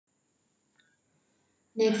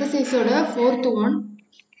The exercise oda fourth one,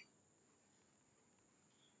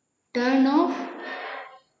 tan of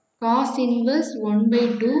cos inverse 1 by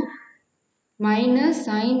 2 minus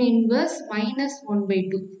sin inverse minus 1 by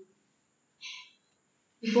 2.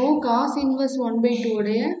 இப்போ cos inverse 1 by 2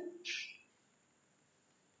 உடைய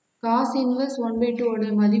cos inverse 1 by 2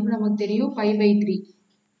 உடைய மதிப்பு நமக்கு தெரியும் pi by 3.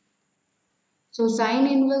 So sin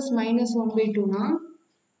inverse minus 1 by 2 na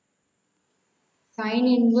sin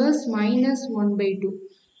inverse minus 1 by 2.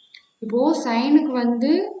 இப்போ sin க்கு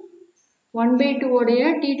வந்து 1 by 2 உடைய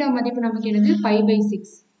theta மதிப்பு நமக்கு என்னது pi by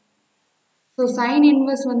 6. So sin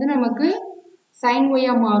inverse வந்து நமக்கு sin y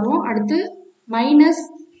ஆ மாறும். அடுத்து minus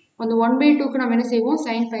அந்த 1 by 2 க்கு நம்ம என்ன செய்வோம்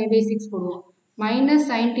sin pi by 6 போடுவோம். Minus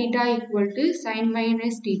sin theta equal to sin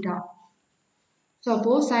minus theta. So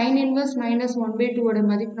அப்போ sin inverse minus 1 by 2 உடைய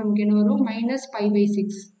மதிப்பு நமக்கு என்ன வரும் minus pi by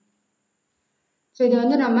 6. So இது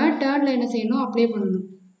வந்து நம்ம டேர்ன்ல என்ன செய்யணும் அப்ளை பண்ணணும்.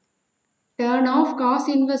 Tan of cos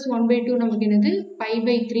inverse 1 by 2 நமக்கு என்னது pi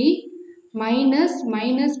by 3 minus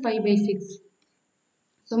minus pi by 6.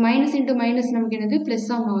 So minus into minus நமக்கு என்னது plus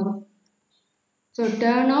ஆ மாறும். So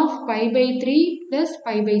tan of pi by 3 plus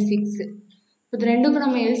pi by 6. இது ரெண்டுக்கும்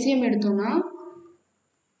நம்ம LCM எடுத்தோம்னா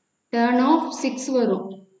tan of 6 வரும்.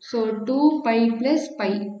 So 2 pi plus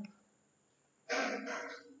pi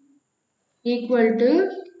equal to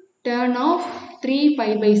tan of 3 pi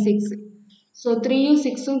by 6. So 3யும்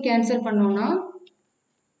 6யும் cancel பண்ணோம்னா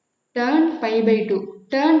tan pi by 2.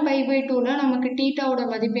 Tan pi by 2ல நமக்கு theta ஓட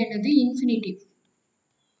மதிப்பு என்னது infinity.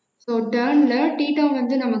 So ternல theta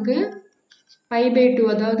வந்து நமக்கு pi by 2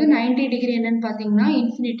 அதாவது 90 டிகிரி என்னன்னு பார்த்தீங்கன்னா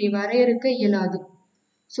infinity வரையறுக்க இயலாது.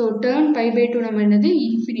 So tan pi by 2 நம்ம என்னது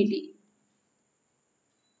infinity.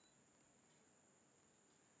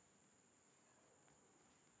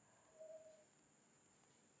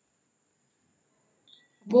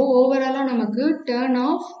 அப்போ ஓவராலா நமக்கு tan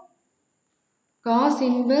of cos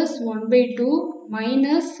inverse 1 by 2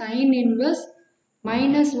 minus sin inverse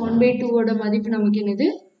minus 1 by 2 ஓட மதிப்பு நமக்கு என்னது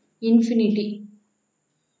infinity.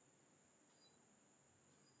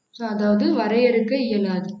 So அதாவது வரையறுக்க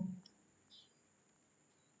இயலாது.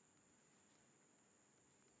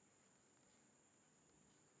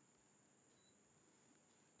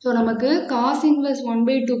 So நமக்கு cos inverse 1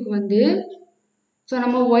 by 2 க்கு வந்து so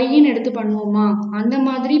நம்ம y ன்னு எடுத்து பண்ணுவோமா அந்த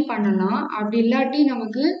மாதிரி பண்ணலாம். அப்படி இல்லாட்டி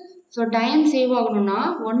நமக்கு so டைம் சேவ் ஆகணும்னா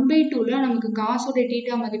 1 by 2ல நமக்கு cos ஓட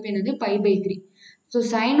theta மதிப்பு என்னது pi by 3. So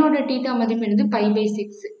sin ஓட theta மதிப்பு என்னது pi by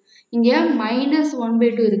 6. இங்க minus 1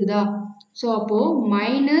 by 2 இருக்குதா. So அப்போ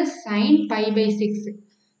minus sin pi by 6.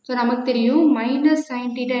 So நமக்கு தெரியும் minus sin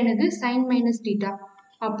theta என்னது sin minus theta.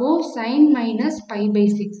 அப்போ sin minus pi by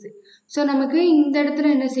 6. So நமக்கு இந்த இடத்துல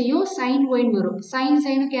என்ன செய்யும் sin y வரும். sin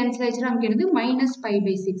sin cancel ஆயிடுச்சுனா நமக்கு என்னது minus pi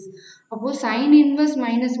by 6. அப்போ sin inverse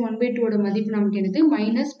minus 1 by 2 ஓட மதிப்பு நமக்கு என்னது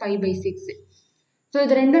minus pi by 6. So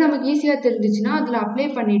இது ரெண்டும் நமக்கு ஈஸியா தெரிஞ்சிச்சுனா அதுல அப்ளை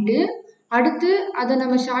பண்ணிட்டு அடுத்து அதை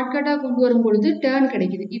நம்ம ஷார்ட்கட்டா கொண்டு வரும் பொழுது டேர்ன்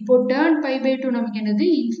கிடைக்குது. இப்போ டேர்ன் pi by 2 நமக்கு என்னது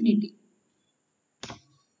infinity.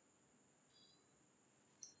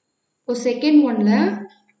 இப்போ செகண்ட் ஒன்ல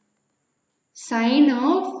sin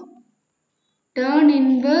of tan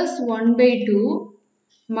inverse 1 by 2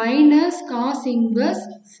 minus cos inverse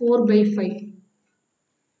 4 by 5.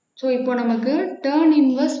 So இப்போ நமக்கு tan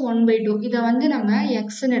inverse 1 by 2 இதை வந்து நம்ம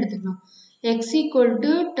x ன்னு எடுத்துக்கலாம். x equal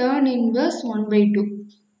to tan inverse 1 by 2.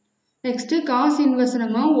 Next cos inverse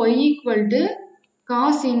நம்ம y equal to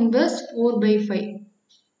cos inverse 4 by 5.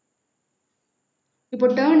 இப்போ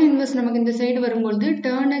tan inverse நமக்கு இந்த சைடு வரும்பொழுது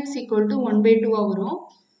tan x equal to 1 by 2 வரும்.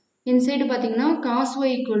 இந்த சைடு பார்த்தீங்கன்னா cos y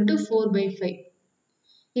equal to 4 by 5.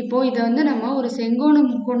 இப்போ இதை வந்து நம்ம ஒரு செங்கோண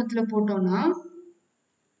முக்கோணத்துல போட்டோம்னா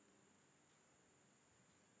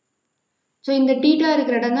ஸோ இந்த தீட்டா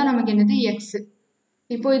இருக்கிற இடம் தான் நமக்கு என்னது எக்ஸ்.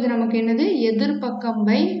 இப்போ இது நமக்கு என்னது எதிர்பக்கம்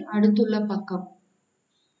பை அடுத்துள்ள பக்கம்.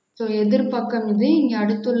 ஸோ எதிர்பக்கம் இது, இங்கே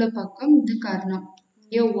அடுத்துள்ள பக்கம் இது கர்ணம்.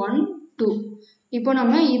 இங்கே 1 2. இப்போ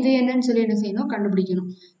நம்ம இது என்னன்னு சொல்லி என்ன செய்யணும் கண்டுபிடிக்கணும்.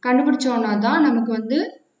 கண்டுபிடிச்சோன்னா தான் நமக்கு வந்து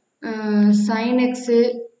சைன் எக்ஸு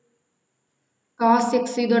காஸ்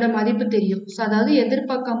எக்ஸ் இதோட மதிப்பு தெரியும். ஸோ அதாவது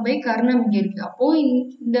எதிர்பக்கம் பை கர்ணம் இங்கே இருக்குது. அப்போது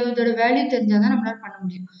இதோட வேல்யூ தெரிஞ்சால் தான் நம்மளால் பண்ண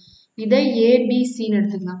முடியும். இதை ஏபிசின்னு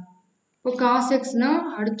எடுத்துக்கலாம். இப்போ காஸ் எக்ஸ்னா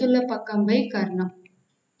அடுத்துள்ள பக்கம் பை கர்ணம்.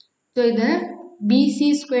 ஸோ இதை PC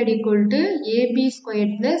squared equal to AB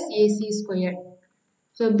squared plus AC squared.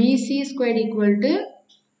 So PC squared equal to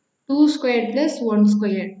 2 squared plus 1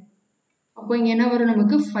 squared. அப்போ இங்கே என்ன வரும்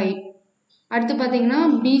நமக்கு 5. அடுத்து பார்த்தீங்கன்னா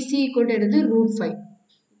பிசி ஈக்குவல் டு எடுத்து √5.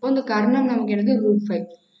 இப்போ இந்த கர்ணம் நமக்கு என்னது √5.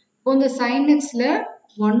 இப்போ இந்த சைன் எக்ஸில்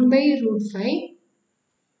 1 by √5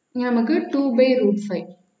 இங்கே நமக்கு 2 by √5.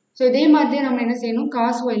 ஸோ இதே மாதிரியே நம்ம என்ன செய்யணும்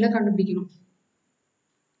காஸ் ஒய்ல கண்டுபிடிக்கணும்.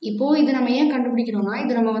 இப்போது இது நம்ம ஏன் கண்டுபிடிக்கிறோம்னா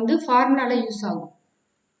இது நம்ம வந்து ஃபார்முலாவில் யூஸ் ஆகும்.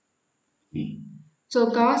 ஸோ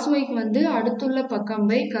காஸ் ஒய்க்கு வந்து அடுத்துள்ள பக்கம்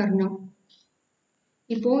பை கர்ணம்.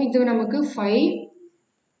 இப்போ இது நமக்கு 5,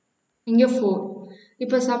 இங்கே 4.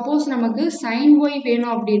 இப்போ சப்போஸ் நமக்கு சைன் ஒய்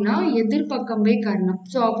வேணும் அப்படின்னா எதிர்பக்கம் பை கர்ணம்.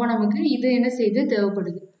 ஸோ அப்போ நமக்கு இது என்ன செய்து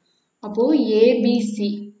தேவைப்படுது. அப்போது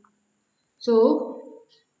ABC. So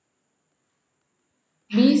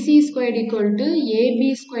BC squared equal to AB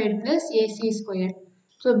squared plus AC squared.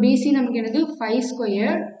 So BC நமக்கு என்னது 5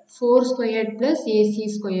 squared, 4 squared plus AC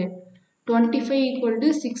squared. 25 equal to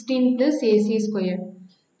 16 plus AC squared.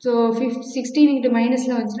 So 16 into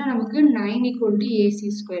minusல வந்துச்சுன்னா நமக்கு 9 equal to AC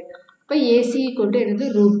squared. இப்போ AC equal to என்னது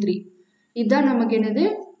 √3. இதுதான் நமக்கு என்னது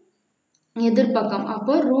எதிர்பக்கம்.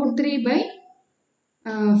 அப்போ √3 by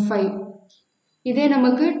 5. இதே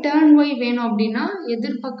நமக்கு டர்ன் ஒய் வேணும் அப்படின்னா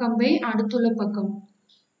எதிர்பக்கம் பை அடுத்துள்ள பக்கம்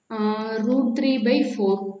 √3 by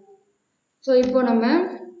 4. ஸோ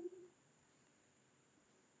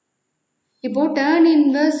இப்போ டர்ன்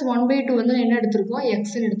இன்வர்ஸ் 1/2 வந்து என்ன எடுத்திருக்கோம்,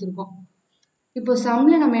 எக்ஸ்ன்னு எடுத்திருக்கோம். இப்போ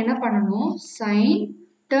சம்மில் நம்ம என்ன பண்ணணும், சைன்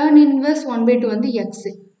டர்ன் இன்வர்ஸ் 1/2 வந்து எக்ஸ்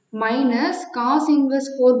மைனஸ் காஸ்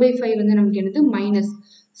இன்வர்ஸ் 4/5 வந்து நமக்கு என்னது minus.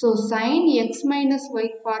 So sine x minus Y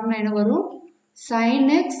formula என்ன வரும், sine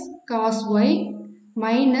x cos Y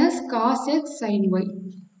minus cos X sign Y.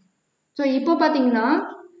 So இப்போ பார்த்தீங்கன்னா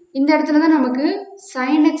இந்த இடத்துல தான் நமக்கு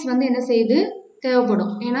sin x வந்து என்ன செய்யுது தேவைப்படும்.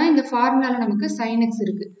 ஏன்னா இந்த ஃபார்முலாவில் நமக்கு sin x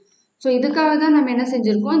இருக்குது. ஸோ இதுக்காக தான் நம்ம என்ன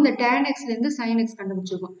செஞ்சுருக்கோம், இந்த tan xலேருந்து sin x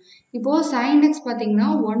கண்டுபிடிச்சிருக்கோம். இப்போது sin x பார்த்தீங்கன்னா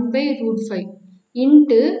 1/√5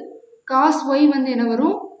 இன்ட்டு cos y வந்து என்ன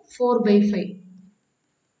வரும் 4/5.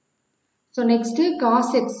 ஸோ நெக்ஸ்ட்டு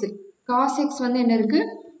cos x வந்து என்ன இருக்குது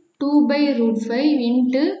 2/√5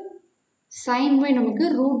 இன்ட்டு sin y நமக்கு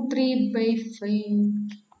 √3/5.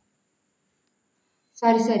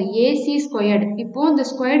 Sorry AC squared. இப்போ இந்த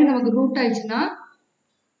ஸ்கொயர்டு நமக்கு ரூட் ஆயிடுச்சுன்னா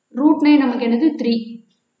 √9 நமக்கு என்னது 3.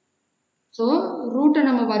 ஸோ ரூட்டை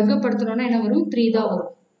நம்ம வர்க்கப்படுத்தணும்னா என்ன வரும் 3 தான்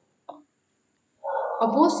வரும்.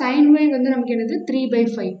 அப்போது சைன் ஒய் வந்து நமக்கு என்னது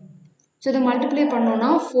 3/5. ஸோ இதை மல்டிப்ளை பண்ணோன்னா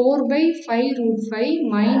 4/5√5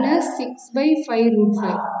 மைனஸ்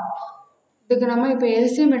 6/5√5. இதுக்கு நம்ம இப்போ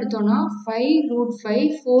எல்சிஎம் எடுத்தோம்னா 5√5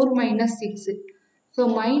 4 மைனஸ் 6. So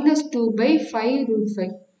minus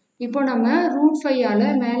 2/5√5. இப்போ நம்ம √5ஆல்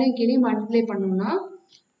மேலே கீழே மல்டிப்ளை பண்ணோம்னா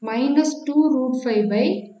மைனஸ்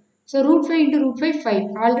 2√5 ஸோ √5 இன்ட்டு √5 5.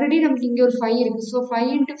 ஆல்ரெடி நமக்கு இங்கே ஒரு 5 இருக்குது. ஸோ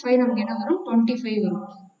 5 இன்ட்டு 5 நமக்கு என்ன வரும் 25 வரும்.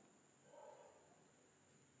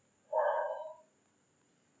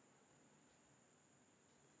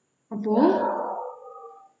 அப்போது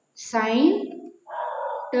sign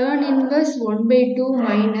turn inverse 1/2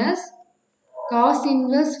 minus cos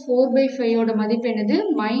inverse 4/5 மதிப்பு என்னது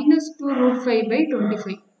மைனஸ்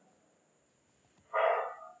 2√5/25.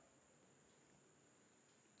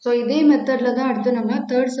 ஸோ இதே மெத்தடில் தான் அடுத்து நம்ம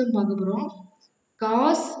தேர்ட் சம் பார்க்க போகிறோம்.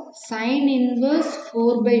 Cos sine inverse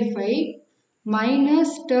 4/5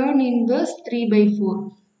 minus turn inverse 3/4.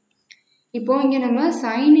 இப்போ இங்கே நம்ம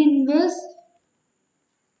சைன் இன்வர்ஸ்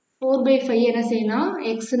 4/5 என்ன செய்யலாம்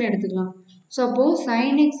எக்ஸ்ன்னு எடுத்துக்கலாம். ஸோ அப்போது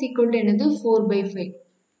சைன் எக்ஸ் ஈக்குவல் டு என்னது 4/5.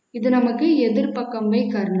 இது நமக்கு எதிர்பக்கம் பை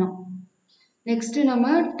கர்ணம். நெக்ஸ்ட்டு நம்ம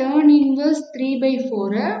டர்ன் இன்வர்ஸ்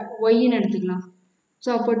 3/4 ஒய்ன்னு எடுத்துக்கலாம். ஸோ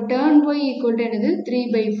அப்போ டர்ன் ஒய் ஈக்குவல் டு என்னது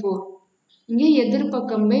 3/4. இங்கே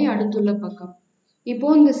எதிர்பக்கம் பை அடுத்துள்ள பக்கம்.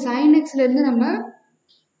 இப்போது இந்த சைன் எக்ஸ்லேருந்து நம்ம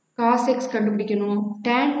காஸ் எக்ஸ் கண்டுபிடிக்கணும்,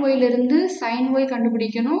 டேன் ஒய்லேருந்து சைன் ஒய்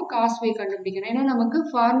கண்டுபிடிக்கணும், காஸ் ஒய் கண்டுபிடிக்கணும். ஏன்னா நமக்கு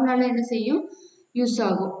ஃபார்முலாவில் என்ன செய்யும் யூஸ்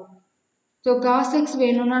ஆகும். ஸோ காஸ் எக்ஸ்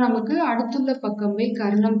வேணும்னா நமக்கு அடுத்துள்ள பக்கம் பை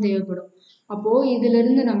கர்ணம் தேவைப்படும். அப்போது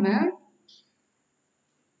இதிலிருந்து நம்ம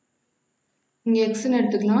இங்கே எக்ஸ்ன்னு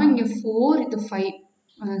எடுத்துக்கலாம். இங்கே 4 இது 5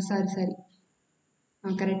 சாரி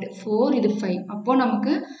கரெக்டு 4 இது 5. அப்போது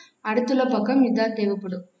நமக்கு அடுத்துள்ள பக்கம் இதாக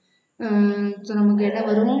தேவைப்படும். ஸோ நமக்கு என்ன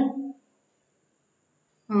வரும்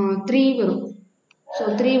 3 வரும். ஸோ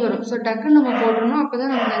 3 வரும். ஸோ டக்குன்னு நம்ம போடணும். அப்போ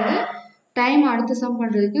தான் நமக்கு வந்து டைம் அடுத்த சம்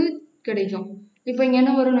பண்ணுறதுக்கு கிடைக்கும். இப்போ இங்கே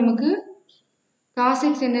என்ன வரும் நமக்கு காஸ்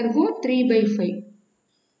எக்ஸ் என்ன இருக்கும் 3/5.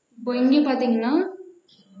 இப்போ இங்கே பார்த்தீங்கன்னா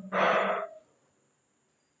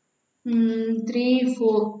 3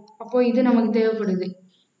 4. அப்போது இது நமக்கு தேவைப்படுது.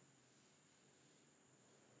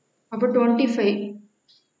 அப்போ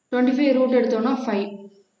 25 ரூட் எடுத்தோம்னா 5.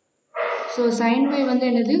 ஸோ சைன் ஒய் வந்து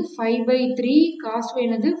என்னது 5/3, காஸ் ஒய்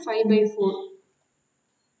என்னது 5/4.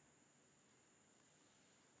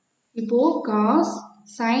 இப்போது காஸ்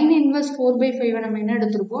சைன் இன்வர்ஸ் 4/5 நம்ம என்ன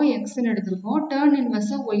எடுத்திருக்கோம் எக்ஸ்ன்னு எடுத்திருக்கோம், டர்ன்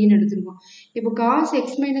இன்வர்ஸை ஒய்ன்னு எடுத்திருக்கோம். இப்போ காஸ்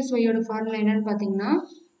எக்ஸ் மைனஸ் ஒய்யோட ஃபார்முலா என்னன்னு பார்த்தீங்கன்னா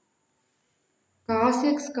cos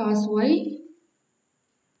X cos Y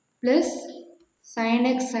plus sine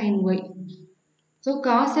x sign Y. So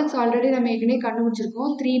cos X already நம்ம ஏற்கனவே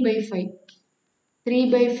கண்டுபிடிச்சிருக்கோம் 3/5.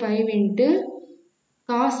 3/5 இன்ட்டு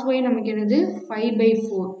காஸ் ஒய் நமக்கு என்னது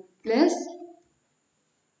 5/4 ப்ளஸ்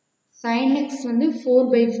sin x வந்து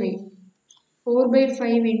 4/5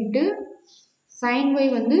 4/5 இன்ட்டு sin y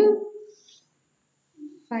வந்து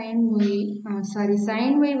sin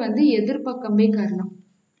y வந்து எதிர்பக்கம் பை கர்ணம்.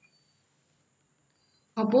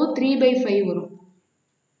 அப்போ 3/5 வரும்.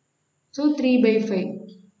 ஸோ 3/5.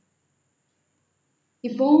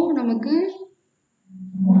 இப்போ நமக்கு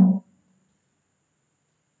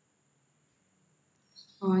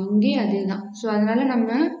இங்கே அதே தான். ஸோ அதனால நம்ம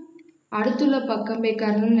அடுத்துள்ள பக்கம் பை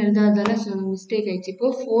கர்ணம்னு எழுதாதால மிஸ்டேக் ஆயிடுச்சு. இப்போ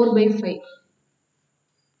 4/5.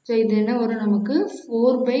 ஸோ இது என்ன வரும், நமக்கு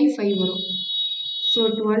 4/5 வரும். So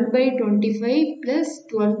 12/25 plus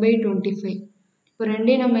 12/25. இப்போ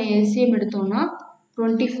ரெண்டையும் நம்ம எல்சிஎம் எடுத்தோம்னா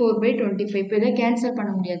 24/25. இப்போ இதை கேன்சல்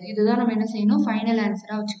பண்ண முடியாது. இதுதான் நம்ம என்ன செய்யணும், ஃபைனல்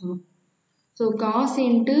ஆன்சராக வச்சுக்கணும். So cos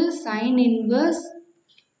into sine inverse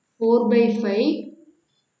 4/5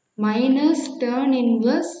 minus turn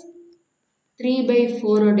inverse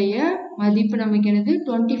 3/4 உடைய மதிப்பு நமக்கு என்னது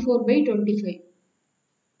 24/25.